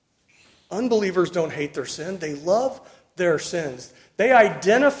 Unbelievers don't hate their sin. They love their sins. They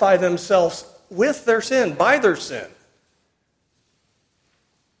identify themselves with their sin, by their sin.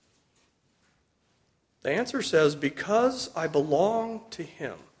 The answer says, because I belong to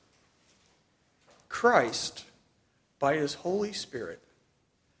him, Christ, by his Holy Spirit,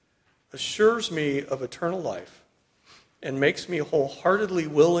 assures me of eternal life and makes me wholeheartedly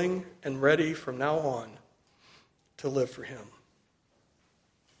willing and ready from now on to live for him.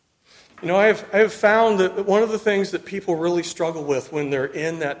 You know, I have found that one of the things that people really struggle with when they're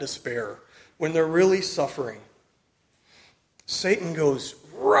in that despair, when they're really suffering, Satan goes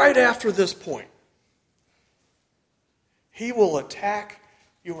right after this point. He will attack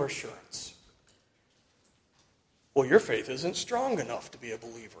your assurance. Well, your faith isn't strong enough to be a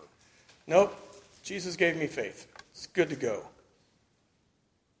believer. Nope, Jesus gave me faith. It's good to go.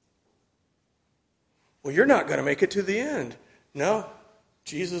 Well, you're not going to make it to the end. No,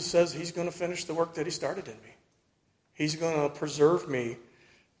 Jesus says he's going to finish the work that he started in me. He's going to preserve me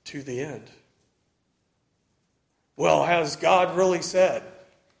to the end. Well, has God really said?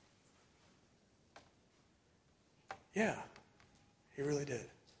 Yeah, he really did.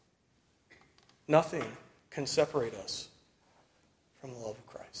 Nothing can separate us from the love of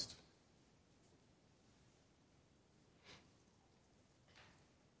Christ.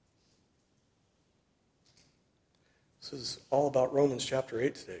 This is all about Romans chapter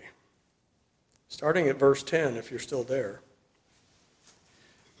 8 today. Starting at verse 10, if you're still there.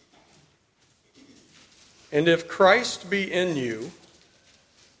 And if Christ be in you,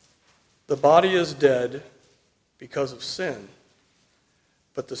 the body is dead because of sin,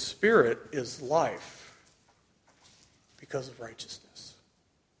 but the Spirit is life because of righteousness.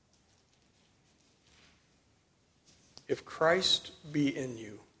 If Christ be in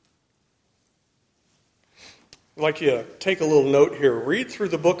you. I'd like you to take a little note here. Read through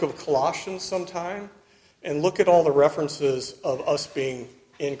the book of Colossians sometime and look at all the references of us being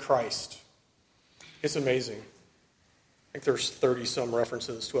in Christ. It's amazing. I think there's 30-some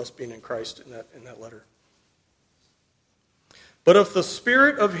references to us being in Christ in that letter. But if the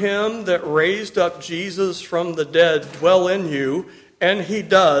Spirit of him that raised up Jesus from the dead dwell in you, and he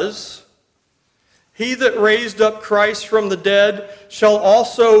does, he that raised up Christ from the dead shall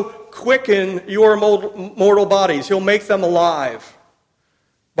also quicken your mortal bodies. He'll make them alive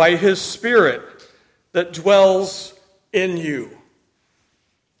by his Spirit that dwells in you.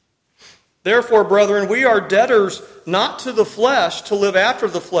 Therefore, brethren, we are debtors not to the flesh to live after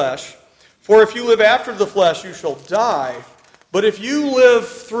the flesh. For if you live after the flesh, you shall die. But if you live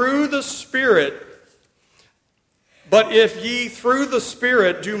through the Spirit, but if ye through the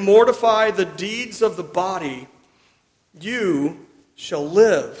Spirit do mortify the deeds of the body, you shall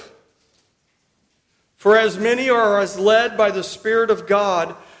live. For as many are as led by the Spirit of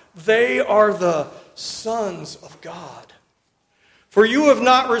God, they are the sons of God. For you have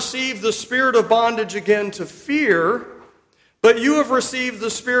not received the spirit of bondage again to fear, but you have received the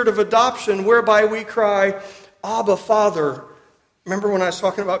spirit of adoption, whereby we cry, Abba, Father. Remember when I was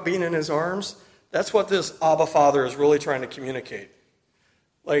talking about being in his arms? That's what this Abba, Father is really trying to communicate.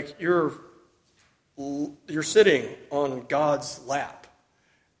 Like you're sitting on God's lap,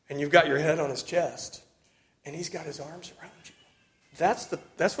 and you've got your head on his chest, and he's got his arms around you.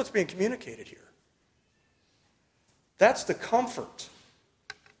 That's what's being communicated here. That's the comfort.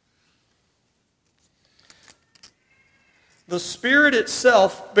 The Spirit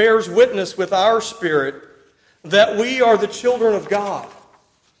itself bears witness with our spirit that we are the children of God.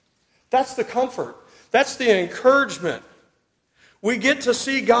 That's the comfort. That's the encouragement. We get to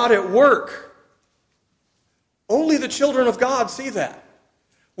see God at work. Only the children of God see that.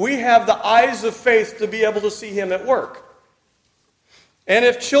 We have the eyes of faith to be able to see him at work. And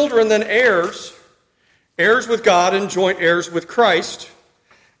if children, then heirs, heirs with God and joint heirs with Christ,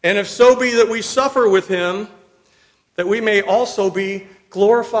 and if so be that we suffer with him, that we may also be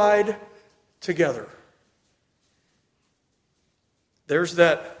glorified together. There's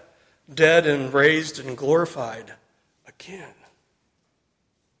that dead and raised and glorified again.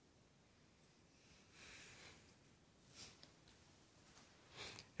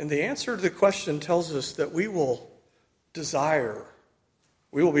 And the answer to the question tells us that we will desire,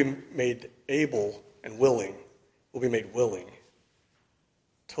 we will be made able and willing, will be made willing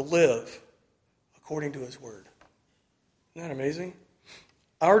to live according to his word. Isn't that amazing?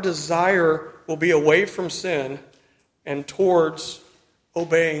 Our desire will be away from sin and towards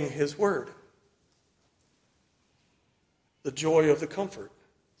obeying his word. The joy of the comfort.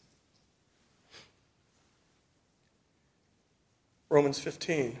 Romans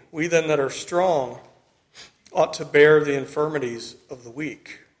 15. We then that are strong ought to bear the infirmities of the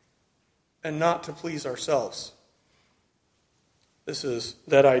weak and not to please ourselves. This is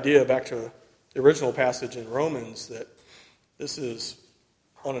that idea back to the original passage in Romans, that this is,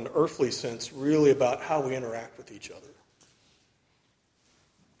 on an earthly sense, really about how we interact with each other.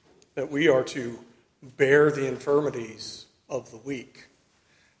 That we are to bear the infirmities of the weak.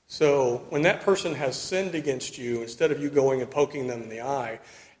 So when that person has sinned against you, instead of you going and poking them in the eye,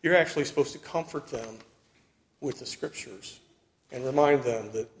 you're actually supposed to comfort them with the Scriptures and remind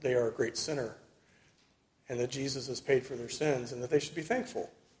them that they are a great sinner and that Jesus has paid for their sins and that they should be thankful.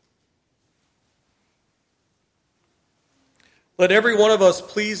 Let every one of us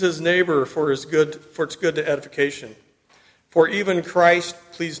please his neighbor for its good to edification. For even Christ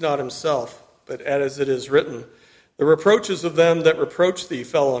pleased not himself, but as it is written, the reproaches of them that reproach thee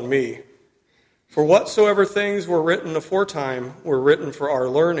fell on me. For whatsoever things were written aforetime were written for our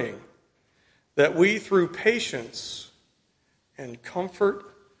learning, that we through patience and comfort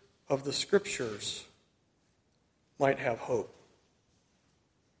of the Scriptures might have hope.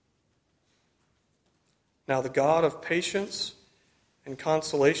 Now the God of patience and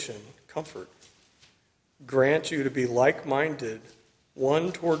consolation, comfort, grant you to be like-minded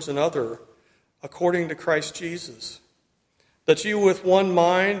one towards another according to Christ Jesus, that you with one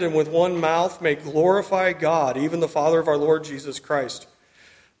mind and with one mouth may glorify God, even the Father of our Lord Jesus Christ.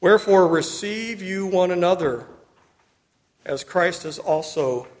 Wherefore receive you one another, as Christ has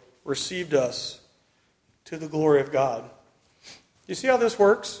also received us to the glory of God. You see how this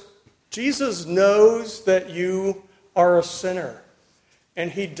works? Jesus knows that you are a sinner,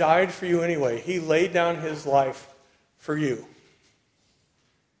 and he died for you anyway. He laid down his life for you.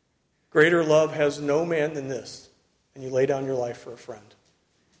 Greater love has no man than this, and you lay down your life for a friend.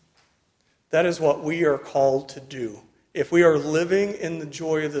 That is what we are called to do. If we are living in the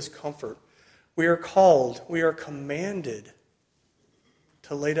joy of this comfort, we are called, we are commanded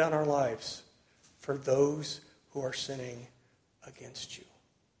to lay down our lives for those who are sinning against you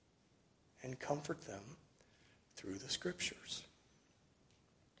and comfort them through the Scriptures.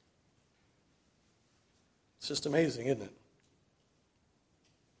 It's just amazing, isn't it?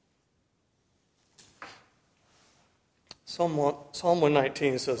 Psalm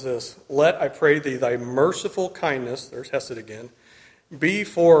 119 says this, let, I pray thee, thy merciful kindness, there's Hesed again, be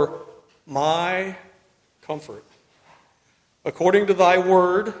for my comfort, according to thy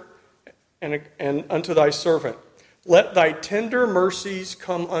word and unto thy servant. Let thy tender mercies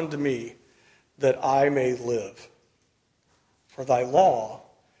come unto me, that I may live. For thy law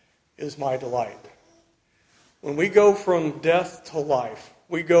is my delight. When we go from death to life,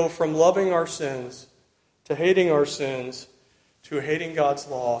 we go from loving our sins to hating our sins to hating God's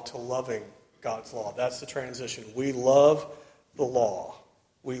law to loving God's law. That's the transition. We love the law.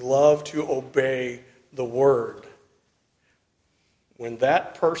 We love to obey the word. When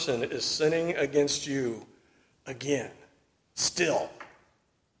that person is sinning against you again, still,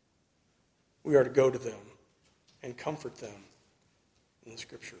 we are to go to them and comfort them in the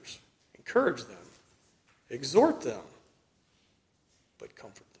Scriptures. Encourage them. Exhort them. But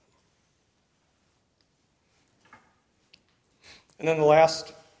comfort them. And then the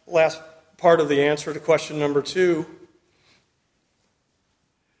last part of the answer to question number 2,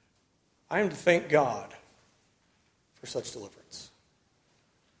 I am to thank God for such deliverance.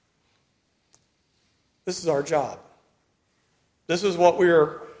 This is our job. This is what we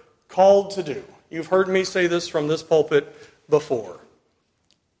are called to do. You've heard me say this from this pulpit before.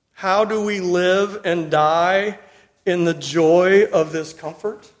 How do we live and die in the joy of this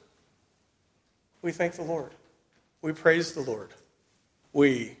comfort? We thank the Lord. We praise the Lord.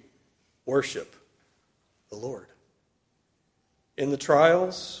 We worship the Lord. In the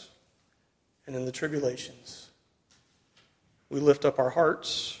trials and in the tribulations, we lift up our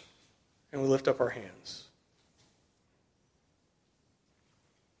hearts and we lift up our hands.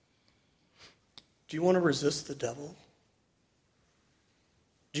 Do you want to resist the devil?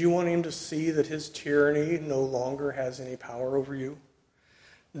 Do you want him to see that his tyranny no longer has any power over you?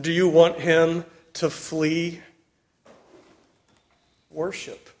 Do you want him to flee?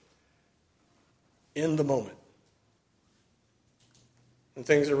 Worship in the moment. When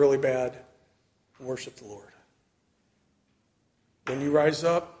things are really bad, worship the Lord. When you rise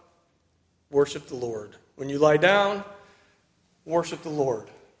up, worship the Lord. When you lie down, worship the Lord.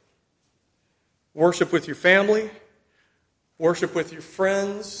 Worship with your family. Worship with your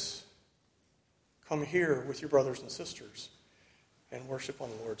friends. Come here with your brothers and sisters and worship on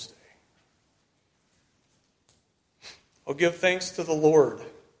the Lord's Day. Oh, give thanks to the Lord,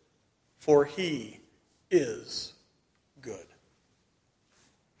 for he is good.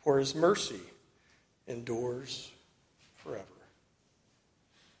 For his mercy endures forever.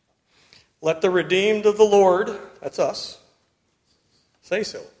 Let the redeemed of the Lord, that's us, say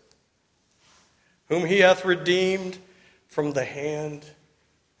so. Whom he hath redeemed from the hand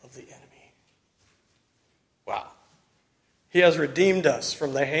of the enemy. Wow. He has redeemed us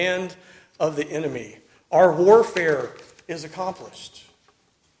from the hand of the enemy. Our warfare is accomplished.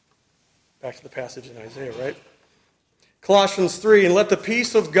 Back to the passage in Isaiah, right? Colossians 3, and let the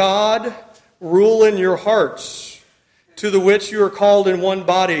peace of God rule in your hearts, to the which you are called in one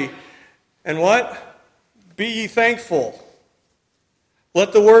body. And what? Be ye thankful.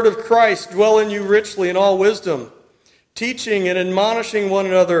 Let the word of Christ dwell in you richly in all wisdom, teaching and admonishing one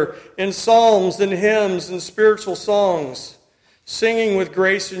another in psalms and hymns and spiritual songs, singing with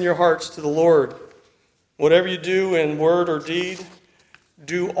grace in your hearts to the Lord. Whatever you do in word or deed,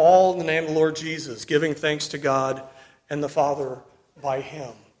 do all in the name of the Lord Jesus, giving thanks to God and the Father by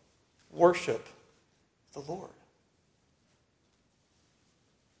him. Worship the Lord.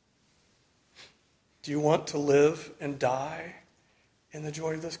 Do you want to live and die in the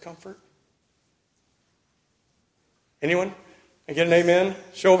joy of this comfort? Anyone? I get an amen?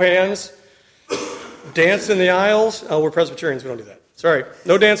 Show of hands. Dance in the aisles. Oh, we're Presbyterians. We don't do that. Sorry.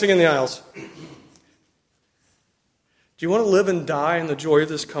 No dancing in the aisles. Do you want to live and die in the joy of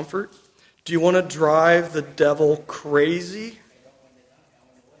this comfort? Do you want to drive the devil crazy?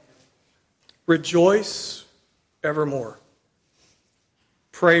 Rejoice evermore.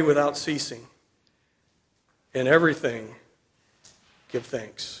 Pray without ceasing. In everything, give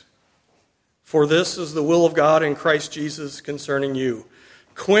thanks. For this is the will of God in Christ Jesus concerning you.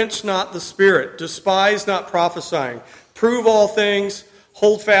 Quench not the spirit, despise not prophesying. Prove all things,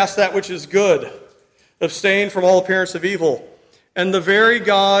 hold fast that which is good. Abstain from all appearance of evil. And the very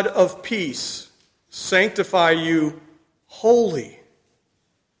God of peace sanctify you wholly.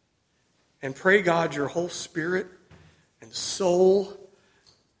 And pray God your whole spirit and soul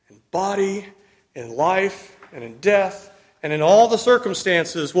and body and life and in death and in all the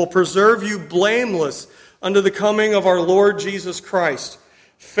circumstances will preserve you blameless unto the coming of our Lord Jesus Christ.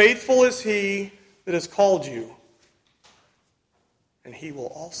 Faithful is he that has called you, and he will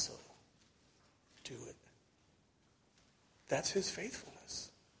also do it. That's his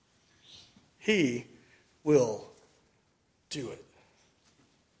faithfulness. He will do it.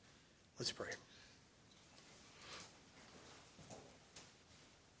 Let's pray.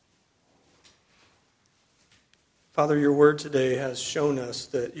 Father, your word today has shown us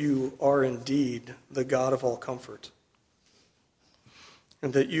that you are indeed the God of all comfort,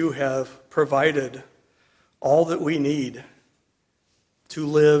 and that you have provided all that we need to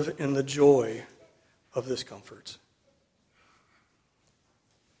live in the joy of this comfort.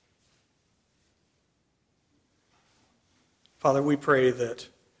 Father, we pray that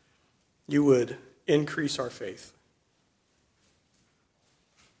you would increase our faith,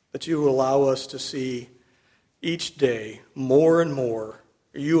 that you would allow us to see each day more and more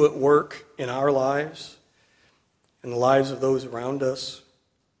you at work in our lives, in the lives of those around us,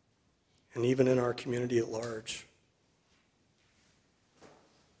 and even in our community at large.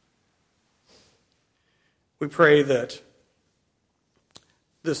 We pray that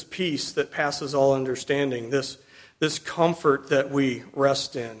this peace that passes all understanding, this comfort that we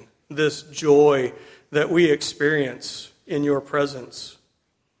rest in, this joy that we experience in your presence,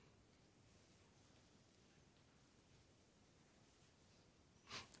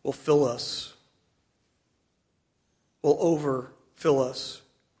 will fill us, will overfill us.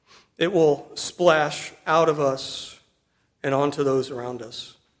 It will splash out of us and onto those around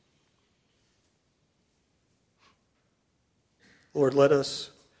us. Lord, let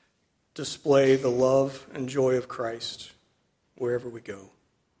us display the love and joy of Christ wherever we go.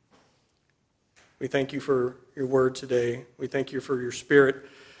 We thank you for your word today. We thank you for your Spirit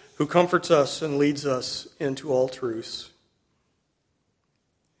who comforts us and leads us into all truths.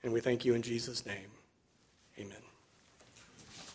 And we thank you in Jesus' name.